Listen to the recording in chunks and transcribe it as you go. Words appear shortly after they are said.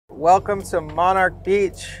Welcome to Monarch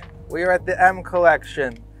Beach. We are at the M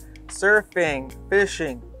Collection. Surfing,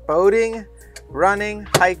 fishing, boating, running,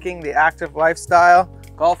 hiking, the active lifestyle,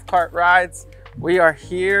 golf cart rides. We are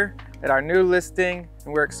here at our new listing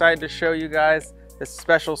and we're excited to show you guys this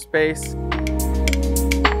special space.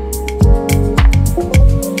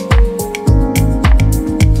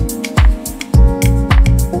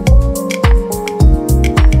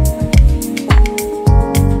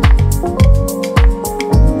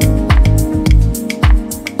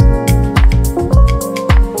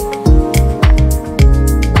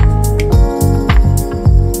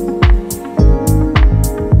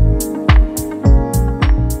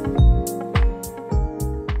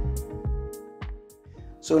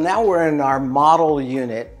 So now we're in our model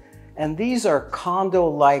unit, and these are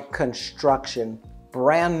condo-like construction,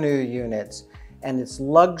 brand new units, and it's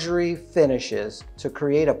luxury finishes to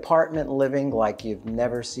create apartment living like you've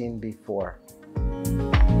never seen before.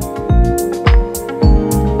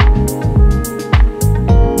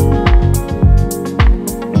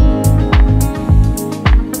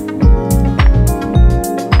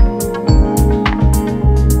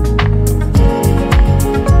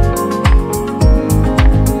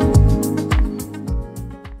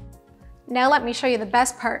 Now let me show you the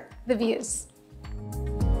best part, the views.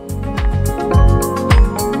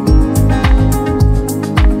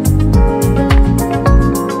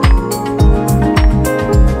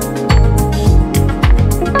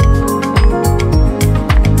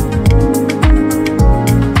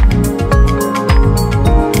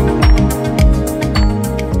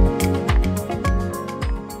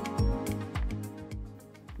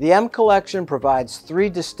 The M Collection provides 3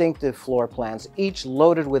 distinctive floor plans, each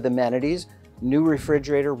loaded with amenities, new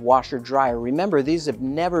refrigerator, washer, dryer. Remember, these have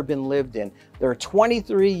never been lived in. There are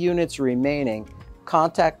 23 units remaining.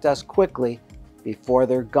 Contact us quickly before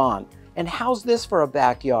they're gone. And how's this for a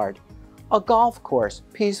backyard? A golf course,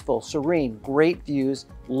 peaceful, serene, great views,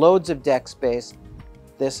 loads of deck space.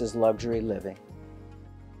 This is luxury living.